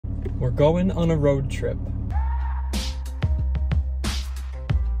We're going on a road trip.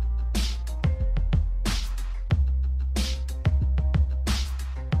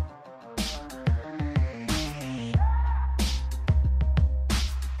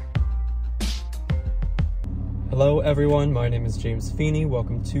 Hello everyone, my name is James Feeney.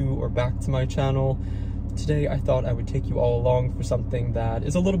 Welcome to or back to my channel. Today I thought I would take you all along for something that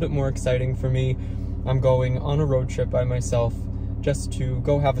is a little bit more exciting for me. I'm going on a road trip by myself just to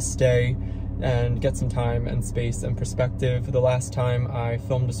go have a stay and get some time and space and perspective. The last time I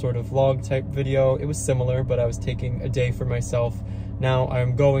filmed a sort of vlog type video, it was similar, but I was taking a day for myself. Now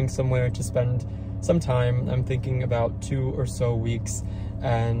I'm going somewhere to spend some time. I'm thinking about 2 or so weeks,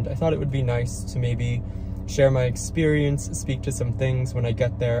 and I thought it would be nice to maybe share my experience, speak to some things when I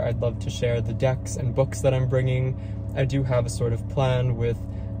get there. I'd love to share the decks and books that I'm bringing. I do have a sort of plan with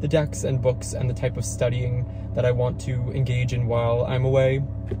the decks and books and the type of studying that I want to engage in while I'm away,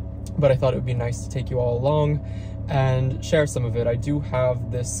 but I thought it would be nice to take you all along and share some of it. I do have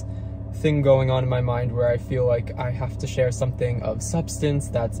this thing going on in my mind where I feel like I have to share something of substance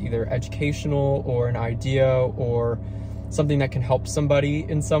that's either educational or an idea or something that can help somebody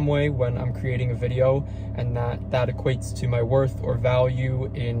in some way when I'm creating a video, and that equates to my worth or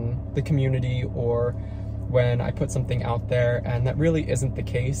value in the community or when I put something out there, and that really isn't the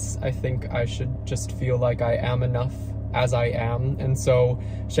case. I think I should just feel like I am enough as I am, and so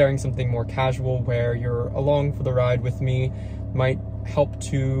sharing something more casual where you're along for the ride with me might help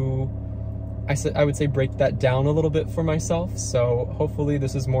to, I would say, break that down a little bit for myself. So hopefully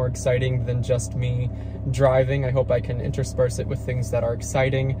this is more exciting than just me driving. I hope I can intersperse it with things that are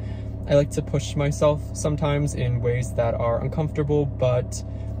exciting. I like to push myself sometimes in ways that are uncomfortable, but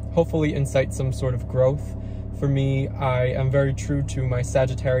hopefully incite some sort of growth. For me, I am very true to my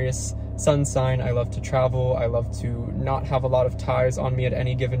Sagittarius sun sign. I love to travel. I love to not have a lot of ties on me at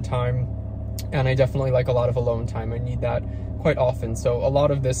any given time. And I definitely like a lot of alone time. I need that quite often. So a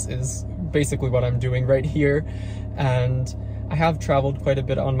lot of this is basically what I'm doing right here. And I have traveled quite a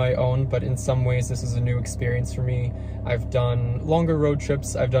bit on my own, but in some ways this is a new experience for me. I've done longer road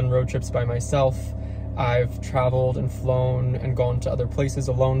trips. I've done road trips by myself. I've traveled and flown and gone to other places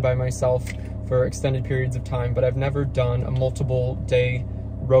alone by myself for extended periods of time, but I've never done a multiple day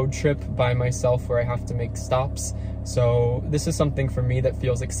road trip by myself where I have to make stops. So this is something for me that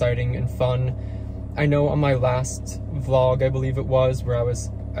feels exciting and fun. I know on my last vlog, I believe it was, where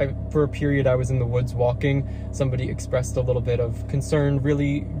for a period I was in the woods walking, somebody expressed a little bit of concern,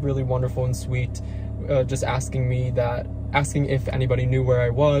 really, really wonderful and sweet, just asking if anybody knew where I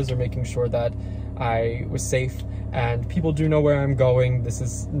was or making sure that I was safe. And people do know where I'm going. This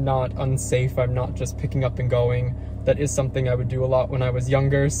is not unsafe. I'm not just picking up and going. That is something I would do a lot when I was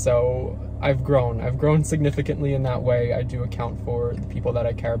younger, so I've grown significantly in that way. I do account for the people that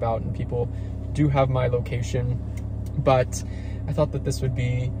I care about, and people do have my location, but I thought that this would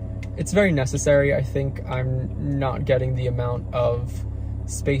be, it's very necessary. I think I'm not getting the amount of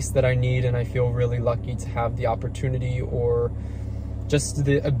space that I need, and I feel really lucky to have the opportunity or just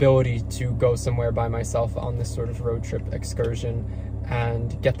the ability to go somewhere by myself on this sort of road trip excursion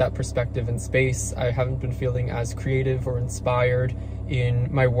and get that perspective and space. I haven't been feeling as creative or inspired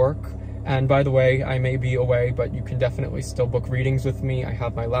in my work. And by the way, I may be away, but you can definitely still book readings with me. I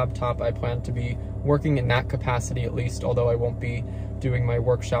have my laptop. I plan to be working in that capacity at least, although I won't be doing my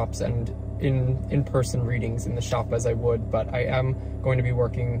workshops and in-person readings in the shop as I would, but I am going to be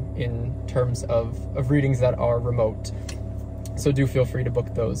working in terms of readings that are remote. So do feel free to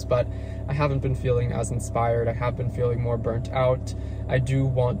book those, but I haven't been feeling as inspired. I have been feeling more burnt out. I do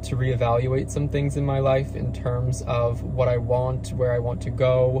want to reevaluate some things in my life in terms of what I want, where I want to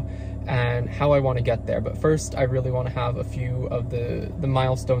go, and how I want to get there. But first, I really want to have a few of the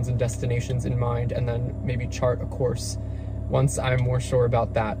milestones and destinations in mind, and then maybe chart a course once I'm more sure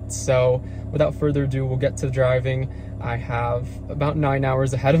about that. So without further ado, we'll get to driving. I have about 9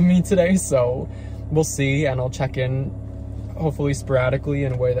 hours ahead of me today, so we'll see, and I'll check in hopefully sporadically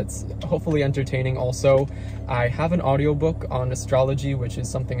in a way that's hopefully entertaining also. I have an audiobook on astrology, which is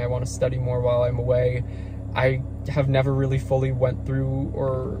something I want to study more while I'm away. I have never really fully went through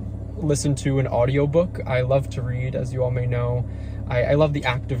or listened to an audiobook. I love to read, as you all may know. I love the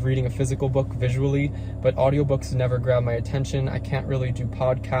act of reading a physical book visually, but audiobooks never grab my attention. I can't really do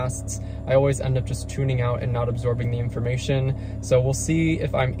podcasts. I always end up just tuning out and not absorbing the information. So we'll see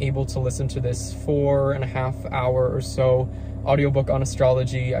if I'm able to listen to this 4.5 hour or so audiobook on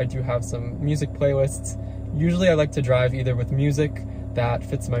astrology. I do have some music playlists. Usually I like to drive either with music that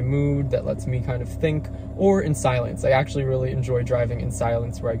fits my mood, that lets me kind of think, or in silence. I actually really enjoy driving in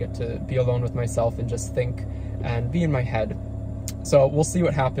silence, where I get to be alone with myself and just think and be in my head. So we'll see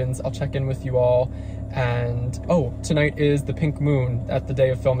what happens. I'll check in with you all. And oh, tonight is the pink moon at the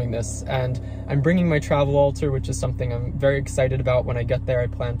day of filming this, and I'm bringing my travel altar, which is something I'm very excited about. When I get there, I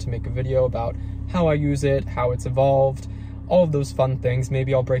plan to make a video about how I use it, how it's evolved, all of those fun things.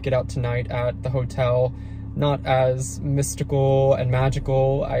 Maybe I'll break it out tonight at the hotel. Not as mystical and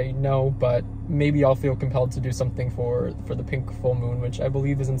magical, I know, but maybe I'll feel compelled to do something for the pink full moon, which I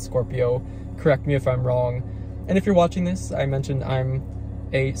believe is in Scorpio. Correct me if I'm wrong. And if you're watching this, I mentioned I'm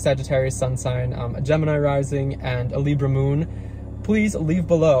a Sagittarius sun sign, a Gemini rising, and a Libra moon. Please leave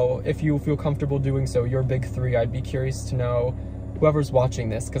below, if you feel comfortable doing so, your big three. I'd be curious to know, whoever's watching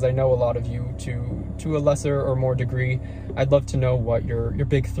this, because I know a lot of you to a lesser or more degree. I'd love to know what your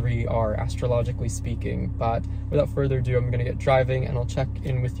big three are, astrologically speaking. But without further ado, I'm gonna get driving, and I'll check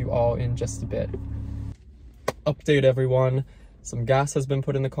in with you all in just a bit. Update, everyone. Some gas has been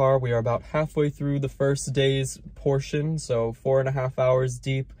put in the car. We are about halfway through the first day's portion, so 4.5 hours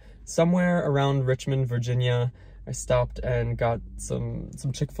deep, somewhere around Richmond, Virginia. I stopped and got some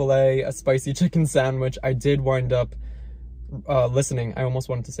Chick-fil-A, a spicy chicken sandwich. I did wind up listening, I almost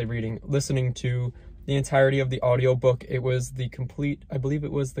wanted to say reading, listening to the entirety of the audiobook. It was I believe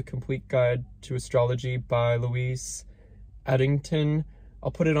it was the Complete Guide to Astrology by Louise Eddington.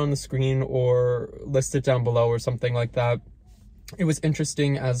 I'll put it on the screen or list it down below or something like that. It was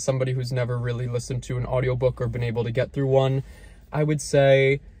interesting as somebody who's never really listened to an audiobook or been able to get through one. I would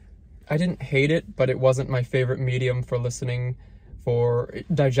say I didn't hate it, but it wasn't my favorite medium for listening, for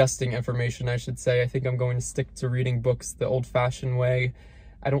digesting information, I should say. I think I'm going to stick to reading books the old-fashioned way.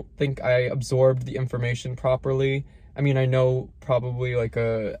 I don't think I absorbed the information properly. I mean, I know probably like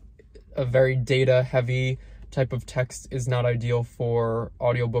a very data-heavy type of text is not ideal for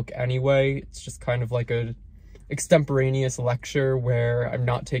audiobook anyway. It's just kind of like a extemporaneous lecture where I'm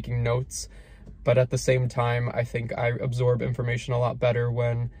not taking notes, but at the same time, I think I absorb information a lot better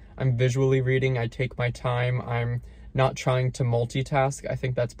when I'm visually reading. I take my time. I'm not trying to multitask. I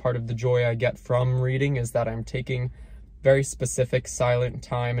think that's part of the joy I get from reading, is that I'm taking very specific silent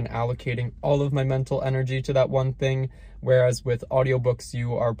time and allocating all of my mental energy to that one thing, whereas with audiobooks,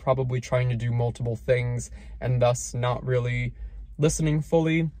 you are probably trying to do multiple things and thus not really listening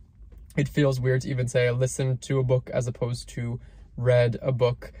fully. It feels weird to even say I listened to a book as opposed to read a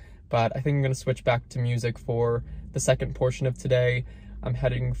book, but I think I'm going to switch back to music for the second portion of today. I'm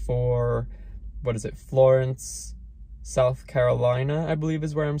heading for, Florence, South Carolina, I believe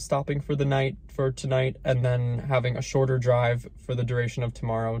is where I'm stopping for the night for tonight, and then having a shorter drive for the duration of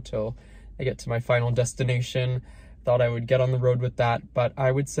tomorrow till I get to my final destination. Thought I would get on the road with that, but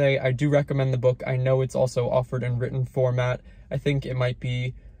I would say I do recommend the book. I know it's also offered in written format. I think it might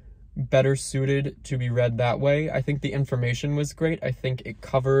be better suited to be read that way. I think the information was great. I think it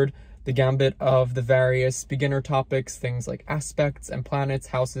covered the gambit of the various beginner topics, things like aspects and planets,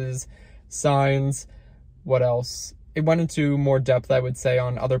 houses, signs, what else? It went into more depth, I would say,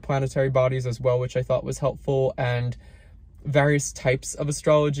 on other planetary bodies as well, which I thought was helpful, and various types of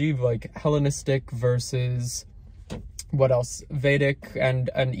astrology, like Hellenistic versus, Vedic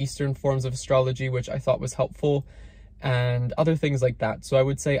and Eastern forms of astrology, which I thought was helpful, and other things like that. So I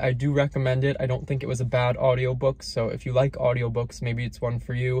would say I do recommend it. I don't think it was a bad audiobook, so if you like audiobooks, maybe it's one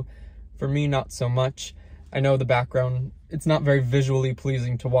for you. For me, not so much. I know the background, it's not very visually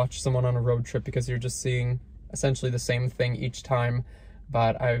pleasing to watch someone on a road trip because you're just seeing essentially the same thing each time,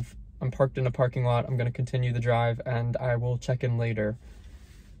 but I'm parked in a parking lot. I'm going to continue the drive, and I will check in later.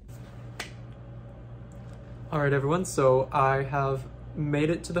 All right, everyone, so I have made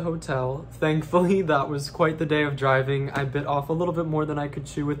it to the hotel. Thankfully, that was quite the day of driving. I bit off a little bit more than I could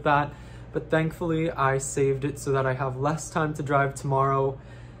chew with that, but thankfully I saved it so that I have less time to drive tomorrow.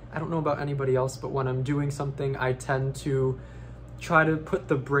 I don't know about anybody else, but when I'm doing something, I tend to try to put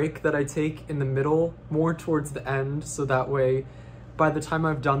the break that I take in the middle more towards the end, so that way by the time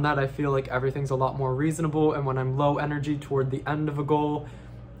I've done that, I feel like everything's a lot more reasonable, and when I'm low energy toward the end of a goal,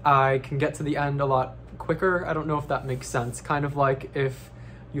 I can get to the end a lot quicker. I don't know if that makes sense. Kind of like if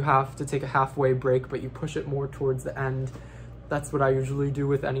you have to take a halfway break, but you push it more towards the end. That's what I usually do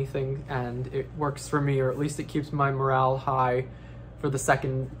with anything, and it works for me, or at least it keeps my morale high for the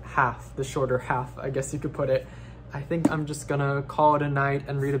second half, the shorter half, I guess you could put it. I think I'm just gonna call it a night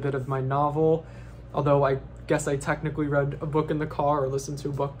and read a bit of my novel, although I guess I technically read a book in the car or listened to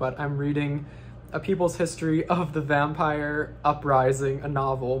a book, but I'm reading A People's History of the Vampire Uprising, a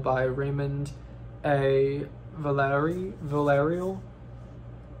novel by Raymond A. Valerio.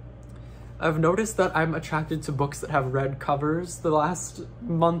 I've noticed that I'm attracted to books that have red covers the last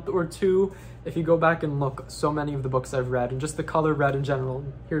month or two. If you go back and look, so many of the books I've read, and just the color red in general,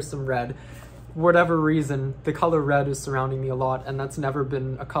 here's some red, whatever reason, the color red is surrounding me a lot, and that's never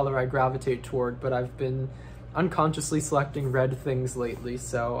been a color I gravitate toward, but I've been unconsciously selecting red things lately,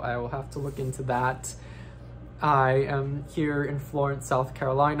 so I will have to look into that. I am here in Florence, South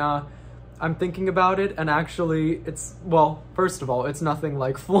Carolina. I'm thinking about it, and actually it's, well, first of all, it's nothing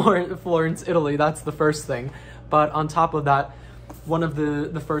like Florence, Italy, that's the first thing. But on top of that, one of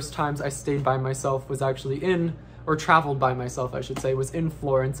the first times I stayed by myself was actually or traveled by myself, I should say, was in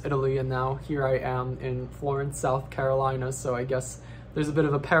Florence, Italy, and now here I am in Florence, South Carolina, so I guess there's a bit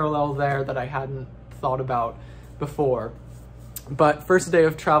of a parallel there that I hadn't thought about before. But first day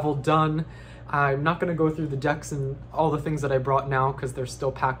of travel done. I'm not going to go through the decks and all the things that I brought now because they're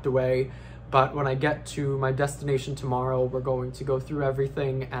still packed away, but when I get to my destination tomorrow, we're going to go through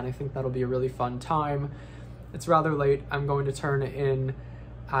everything, and I think that'll be a really fun time. It's rather late. I'm going to turn it in.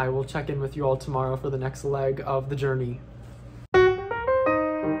 I will check in with you all tomorrow for the next leg of the journey.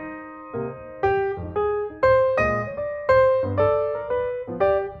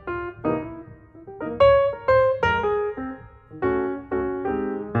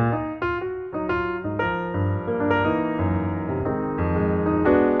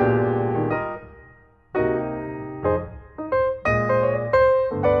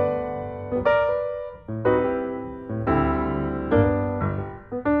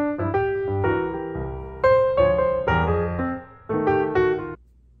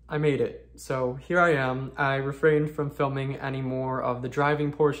 I made it. So here I am. I refrained from filming any more of the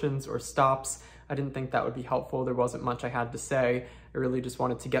driving portions or stops. I didn't think that would be helpful. There wasn't much I had to say. I really just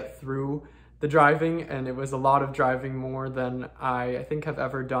wanted to get through the driving, and it was a lot of driving, more than I think have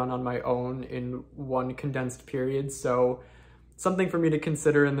ever done on my own in one condensed period. So something for me to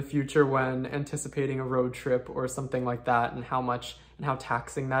consider in the future when anticipating a road trip or something like that, and how much and how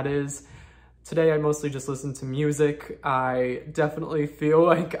taxing that is. Today I mostly just listened to music. I definitely feel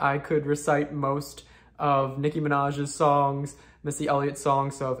like I could recite most of Nicki Minaj's songs, Missy Elliott's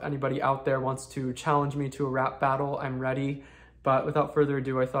songs, so if anybody out there wants to challenge me to a rap battle, I'm ready. But without further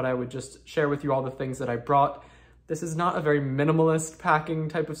ado, I thought I would just share with you all the things that I brought. This is not a very minimalist packing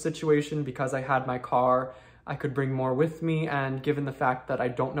type of situation because I had my car. I could bring more with me, and given the fact that I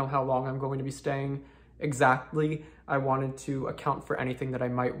don't know how long I'm going to be staying exactly, I wanted to account for anything that I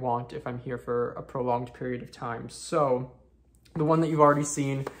might want if I'm here for a prolonged period of time. So the one that you've already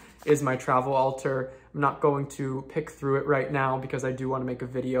seen is my travel altar. I'm not going to pick through it right now because I do want to make a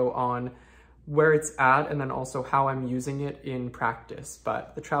video on where it's at and then also how I'm using it in practice.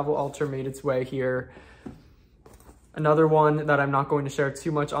 But the travel altar made its way here. Another one that I'm not going to share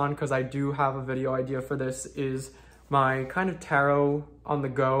too much on because I do have a video idea for this is my kind of tarot on the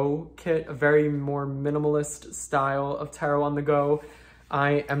go kit, a very more minimalist style of tarot on the go.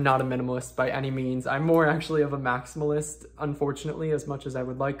 I am not a minimalist by any means. I'm more actually of a maximalist, unfortunately, as much as I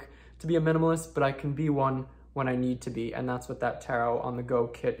would like to be a minimalist, but I can be one when I need to be, and that's what that tarot on the go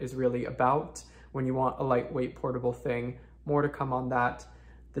kit is really about when you want a lightweight portable thing. More to come on that.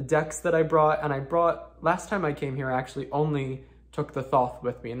 The decks that I brought, and last time I came here I actually only took the Thoth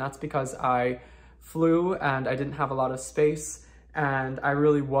with me, and that's because I flew and I didn't have a lot of space, and I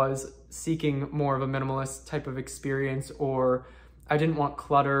really was seeking more of a minimalist type of experience, or I didn't want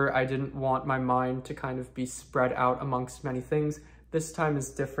clutter. I didn't want my mind to kind of be spread out amongst many things. This time is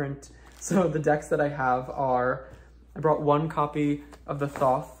different. So the decks that I have are, I brought one copy of the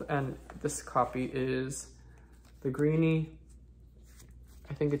Thoth, and this copy is the Greenie.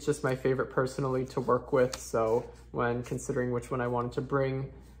 I think it's just my favorite personally to work with, so when considering which one I wanted to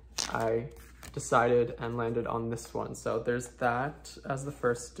bring, I decided and landed on this one. So there's that as the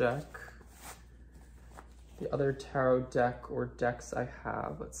first deck. The other tarot deck or decks I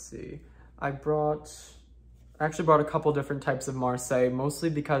have, let's see. I actually brought a couple different types of Marseille, mostly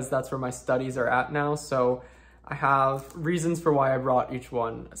because that's where my studies are at now. So I have reasons for why I brought each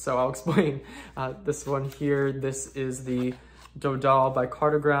one. So I'll explain. This one here, this is the Dodal by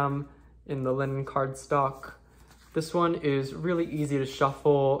Cartogram in the linen cardstock. This one is really easy to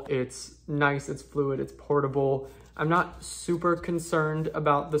shuffle. It's nice, it's fluid, it's portable. I'm not super concerned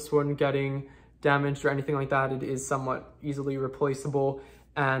about this one getting damaged or anything like that. It is somewhat easily replaceable,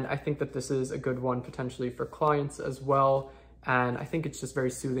 and I think that this is a good one potentially for clients as well. And I think it's just very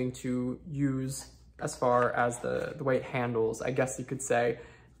soothing to use as far as the way it handles, I guess you could say.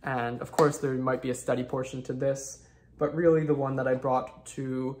 And of course there might be a study portion to this, but really the one that I brought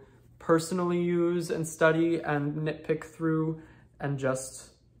to personally use and study and nitpick through and just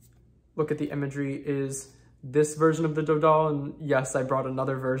look at the imagery is this version of the Dodal. And yes, I brought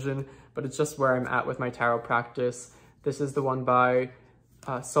another version, but it's just where I'm at with my tarot practice. This is the one by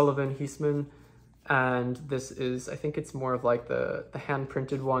Sullivan Heisman, And this is, I think it's more of like the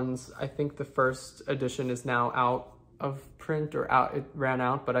hand-printed ones. I think the first edition is now out of print, or it ran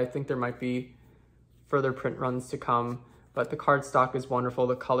out, but I think there might be further print runs to come. But the cardstock is wonderful,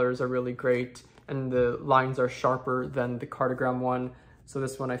 the colors are really great, and the lines are sharper than the cartogram one. So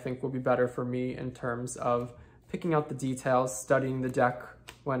this one I think will be better for me in terms of picking out the details, studying the deck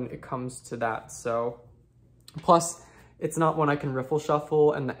when it comes to that. So, plus, it's not one I can riffle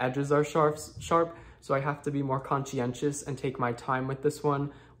shuffle and the edges are sharp, so I have to be more conscientious and take my time with this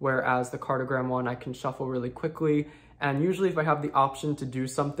one, whereas the cartogram one I can shuffle really quickly. And usually if I have the option to do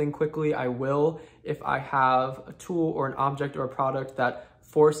something quickly, I will. If I have a tool or an object or a product that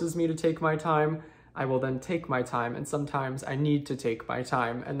forces me to take my time, I will then take my time, and sometimes I need to take my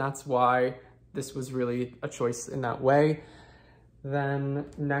time, and that's why this was really a choice in that way. Then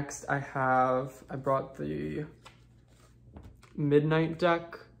next I brought the Midnight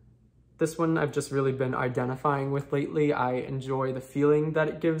deck. This one I've just really been identifying with lately. I enjoy the feeling that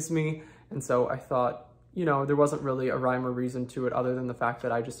it gives me, and so I thought, you know, there wasn't really a rhyme or reason to it other than the fact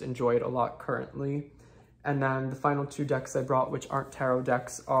that I just enjoy it a lot currently. And then the final two decks I brought, which aren't tarot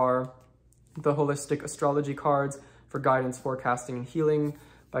decks, are the Holistic Astrology cards for guidance, forecasting, and healing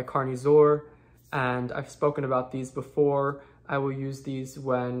by Carney Zor. And I've spoken about these before. I will use these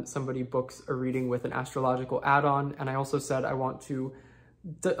when somebody books a reading with an astrological add-on. And I also said I want to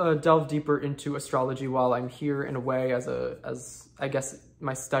delve deeper into astrology while I'm here, in a way, as I guess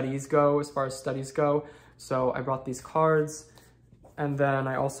my studies go, as far as studies go. So I brought these cards, and then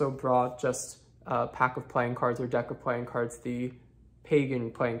I also brought just a pack of playing cards, or deck of playing cards, the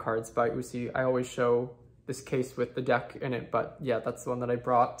Pagan playing cards by Usi. I always show this case with the deck in it, but yeah, that's the one that I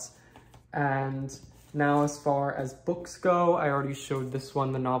brought. And now as far as books go, I already showed this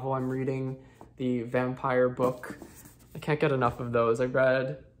one, the novel I'm reading, the vampire book. I can't get enough of those. I've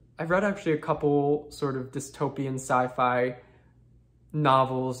read actually a couple sort of dystopian sci-fi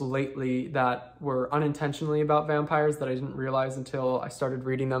novels lately that were unintentionally about vampires that I didn't realize until I started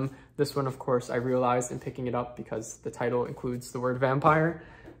reading them. This one, of course, I realized in picking it up because the title includes the word vampire.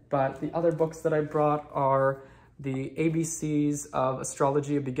 But the other books that I brought are the ABCs of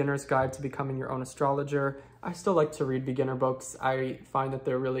Astrology, A Beginner's Guide to Becoming Your Own Astrologer. I still like to read beginner books. I find that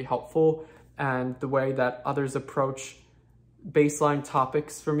they're really helpful, and the way that others approach baseline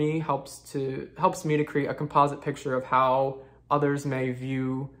topics for me helps me to create a composite picture of how others may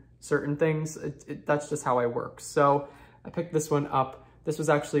view certain things. That's just how I work. So I picked this one up. This was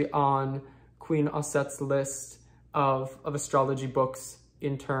actually on Queen Ossette's list of astrology books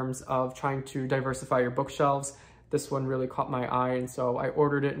in terms of trying to diversify your bookshelves. This one really caught my eye, and so I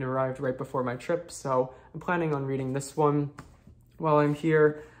ordered it and it arrived right before my trip. So I'm planning on reading this one while I'm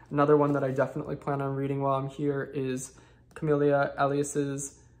here. Another one that I definitely plan on reading while I'm here is Camellia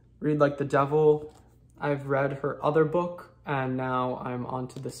Elias's Read Like the Devil. I've read her other book, and now I'm on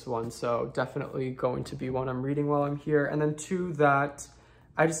to this one, so definitely going to be one I'm reading while I'm here. And then two that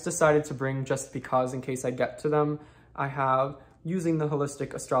I just decided to bring just because, in case I get to them. I have Using the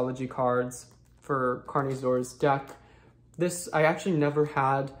Holistic Astrology cards for Carney Zor's deck. This, I actually never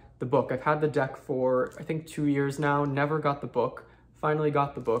had the book. I've had the deck for, I think, 2 years now, never got the book, finally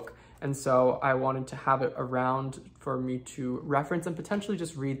got the book. And so I wanted to have it around for me to reference and potentially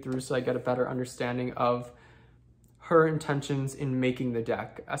just read through so I get a better understanding of her intentions in making the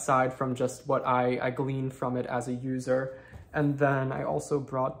deck, aside from just what I gleaned from it as a user. And then I also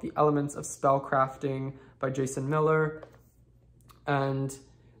brought The Elements of Spellcrafting by Jason Miller. And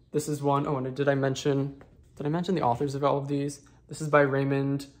this is one, oh, and did I mention the authors of all of these? This is by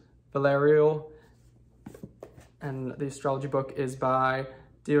Raymond Valerial, and the astrology book is by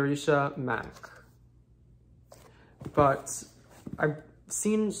Dirisha Mack. But I've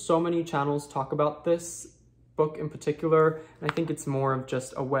seen so many channels talk about this book in particular, and I think it's more of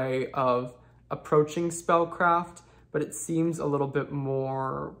just a way of approaching spellcraft, but it seems a little bit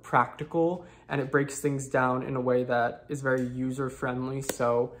more practical, and it breaks things down in a way that is very user-friendly.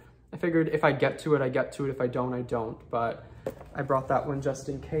 So I figured if I get to it, I get to it. If I don't, I don't. But I brought that one just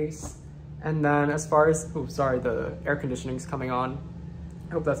in case. And then as far as, oh, sorry, the air conditioning's coming on.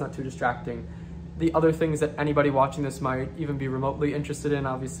 I hope that's not too distracting. The other things that anybody watching this might even be remotely interested in,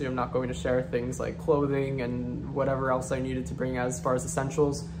 obviously I'm not going to share things like clothing and whatever else I needed to bring as far as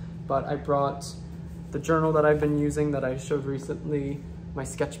essentials, but I brought the journal that I've been using that I showed recently, my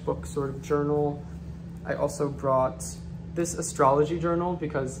sketchbook sort of journal. I also brought this astrology journal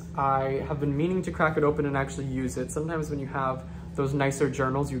because I have been meaning to crack it open and actually use it. Sometimes when you have those nicer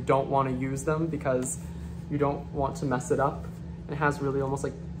journals, you don't want to use them because you don't want to mess it up. It has really almost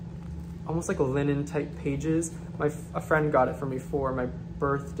like almost like a linen type pages. A friend got it for me for my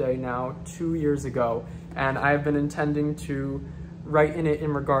birthday now 2 years ago, and I have been intending to write in it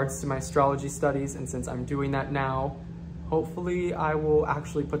in regards to my astrology studies, and since I'm doing that now, hopefully I will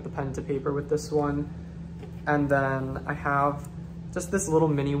actually put the pen to paper with this one. And then I have just this little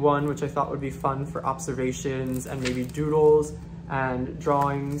mini one, which I thought would be fun for observations and maybe doodles and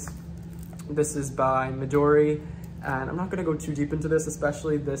drawings. This is by Midori, and I'm not gonna go too deep into this,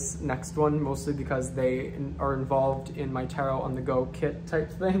 especially this next one, mostly because they are involved in my Tarot on the Go kit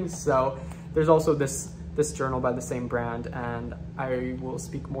type thing. So there's also this journal by the same brand, and I will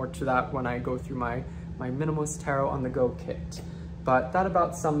speak more to that when I go through my minimalist Tarot on the Go kit. But that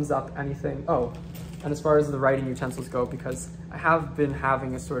about sums up anything. Oh, and as far as the writing utensils go, because I have been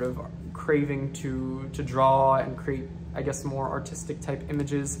having a sort of craving to draw and create, I guess, more artistic type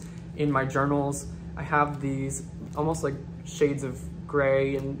images in my journals, I have these almost like shades of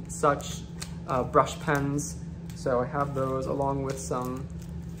gray and such brush pens. So I have those along with some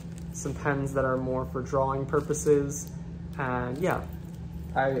pens that are more for drawing purposes. And yeah,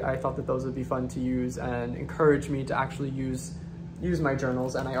 I thought that those would be fun to use and encourage me to actually use my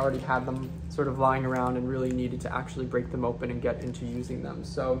journals, and I already had them sort of lying around and really needed to actually break them open and get into using them.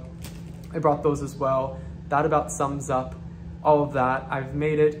 So I brought those as well. That about sums up all of that. I've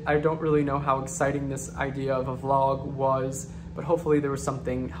made it. I don't really know how exciting this idea of a vlog was, but hopefully there was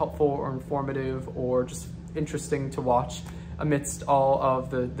something helpful or informative or just interesting to watch amidst all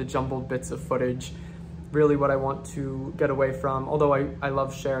of the jumbled bits of footage. Really what I want to get away from, although I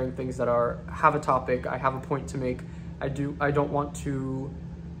love sharing things that have a topic, I have a point to make, I don't want to,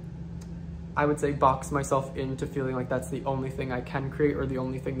 I would say, box myself into feeling like that's the only thing I can create or the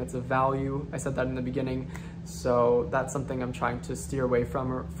only thing that's of value. I said that in the beginning. So that's something I'm trying to steer away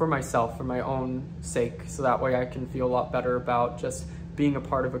from, or for myself, for my own sake. So that way I can feel a lot better about just being a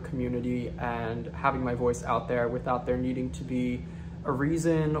part of a community and having my voice out there without there needing to be a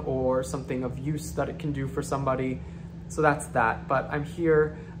reason or something of use that it can do for somebody. So that's that, but I'm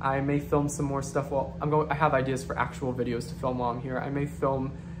here. I may film some more stuff. Well, I have ideas for actual videos to film while I'm here. I may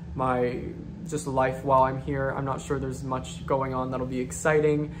film my just life while I'm here. I'm not sure there's much going on that'll be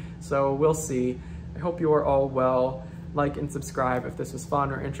exciting, so we'll see. I hope you are all well. Like and subscribe if this was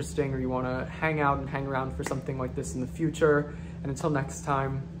fun or interesting, or you want to hang out and hang around for something like this in the future. And until next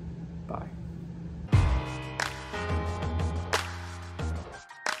time, bye.